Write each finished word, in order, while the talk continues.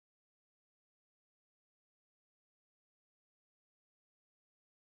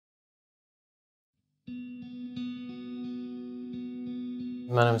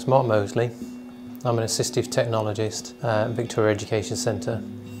My name is Mark Mosley. I'm an assistive technologist at Victoria Education Centre.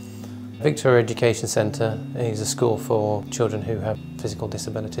 Victoria Education Centre is a school for children who have physical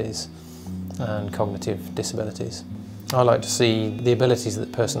disabilities and cognitive disabilities. I like to see the abilities that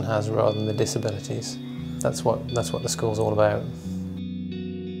the person has rather than the disabilities. That's what the school's all about.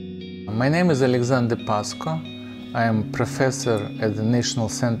 My name is Alexander Pasco. I am professor at the National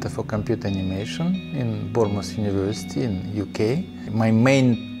Centre for Computer Animation in Bournemouth University in UK. My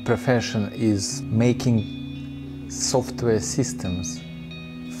main profession is making software systems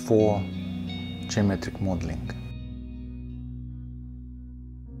for geometric modeling.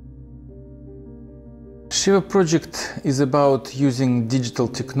 SHIVA Project is about using digital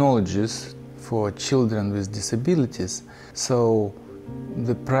technologies for children with disabilities. So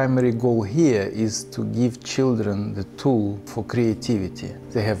the primary goal here is to give children the tool for creativity.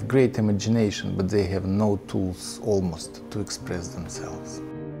 They have great imagination, but they have no tools almost to express themselves.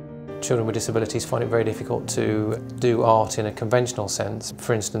 Children with disabilities find it very difficult to do art in a conventional sense.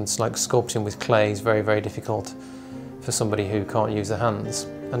 For instance, like sculpting with clay is very, very difficult for somebody who can't use their hands.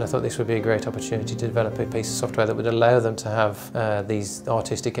 And I thought this would be a great opportunity to develop a piece of software that would allow them to have these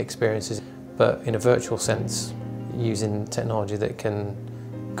artistic experiences, but in a virtual sense, using technology that can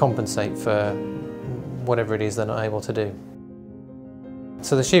compensate for whatever it is they're not able to do.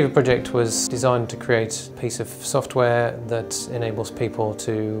 So the SHIVA project was designed to create a piece of software that enables people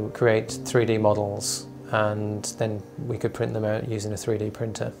to create 3D models, and then we could print them out using a 3D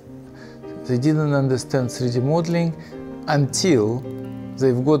printer. They didn't understand 3D modeling until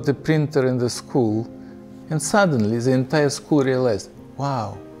they've got the printer in the school, and suddenly the entire school realized,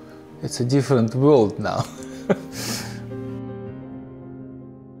 wow, it's a different world now.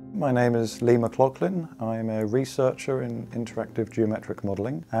 My name is Lee McLaughlin. I'm a researcher in interactive geometric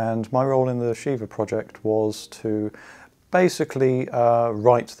modelling, and my role in the SHIVA project was to basically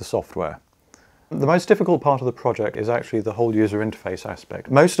write the software. The most difficult part of the project is actually the whole user interface aspect.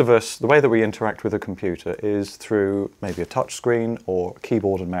 Most of us, the way that we interact with a computer is through maybe a touch screen or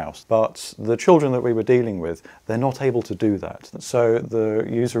keyboard and mouse, but the children that we were dealing with, they're not able to do that. So the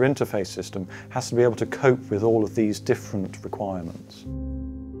user interface system has to be able to cope with all of these different requirements.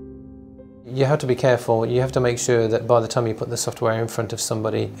 You have to be careful. You have to make sure that by the time you put the software in front of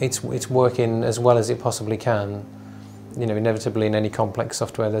somebody, it's working as well as it possibly can. You know, inevitably in any complex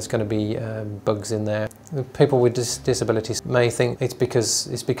software there's going to be bugs in there. People with disabilities may think it's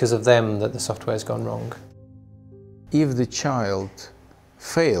because of them that the software's gone wrong. If the child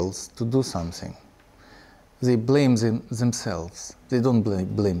fails to do something, they blame themselves. They don't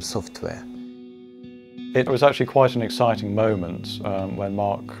blame software. It was actually quite an exciting moment when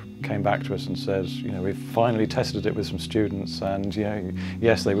Mark came back to us and said, you know, we've finally tested it with some students, and you know,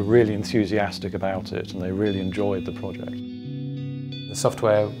 yes, they were really enthusiastic about it and they really enjoyed the project. The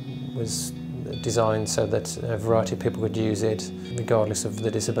software was designed so that a variety of people could use it regardless of the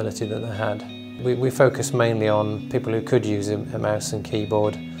disability that they had. We focused mainly on people who could use a mouse and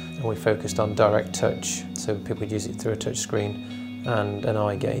keyboard, and we focused on direct touch, so people could use it through a touch screen and an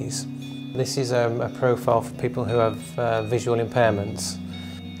eye gaze. This is a profile for people who have visual impairments.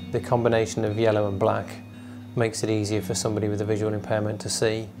 The combination of yellow and black makes it easier for somebody with a visual impairment to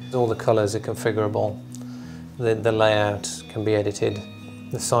see. All the colours are configurable, the layout can be edited,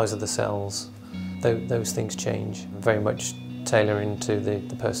 the size of the cells, those things change, very much tailoring to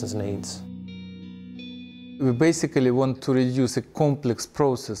the person's needs. We basically want to reduce a complex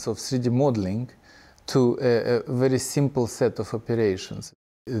process of 3D modeling to a very simple set of operations.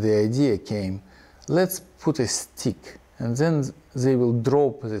 The idea came, let's put a stick, and then they will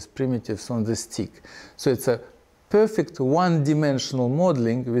drop these primitives on the stick. So it's a perfect one-dimensional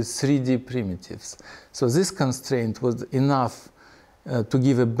modeling with 3D primitives. So this constraint was enough to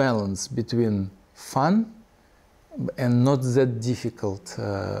give a balance between fun and not that difficult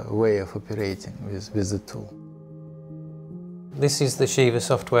way of operating with the tool. This is the SHIVA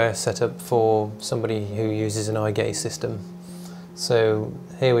software set up for somebody who uses an eye gaze system. So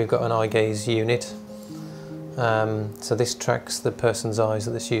here we've got an eye gaze unit. So this tracks the person's eyes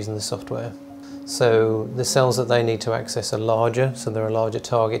that's using the software. So the cells that they need to access are larger, so they're a larger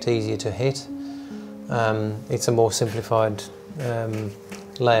target, easier to hit. It's a more simplified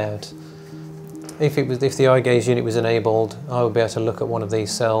layout. If the eye gaze unit was enabled, I would be able to look at one of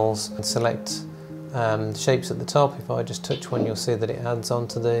these cells and select shapes at the top. If I just touch one, you'll see that it adds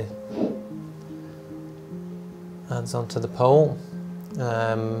onto the pole.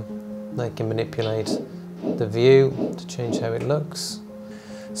 They can manipulate the view to change how it looks.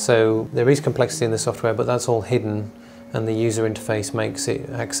 So there is complexity in the software, but that's all hidden, and the user interface makes it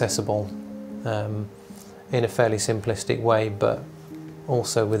accessible in a fairly simplistic way, but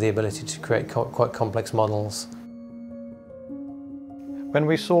also with the ability to create quite complex models. When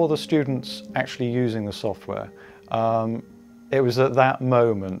we saw the students actually using the software, it was at that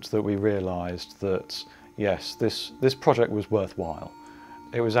moment that we realised that yes, this project was worthwhile.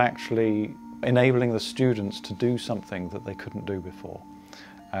 It was actually enabling the students to do something that they couldn't do before,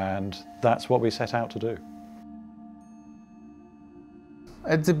 and that's what we set out to do.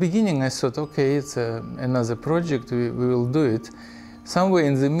 At the beginning I thought, okay, it's another project, we will do it. Somewhere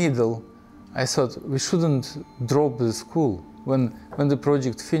in the middle I thought we shouldn't drop the school. When the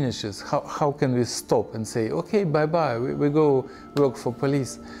project finishes, how can we stop and say, okay, bye-bye, we go work for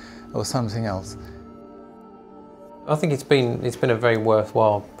police or something else? I think it's been a very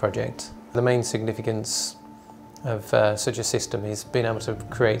worthwhile project. The main significance of such a system is being able to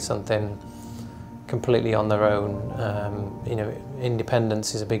create something completely on their own. You know,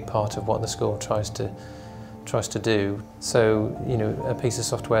 independence is a big part of what the school tries to do. So, you know, a piece of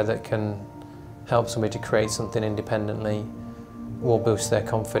software that can help somebody to create something independently will boost their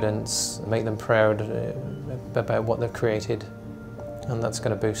confidence, make them proud about what they've created, and that's going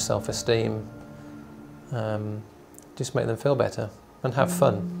to boost self-esteem, just make them feel better and have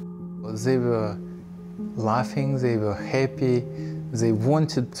fun. They were laughing, they were happy, they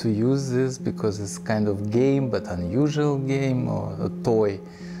wanted to use this because it's kind of game, but unusual game or a toy,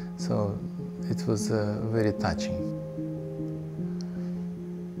 so it was very touching.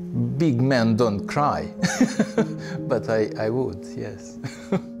 Big men don't cry, but I would, yes.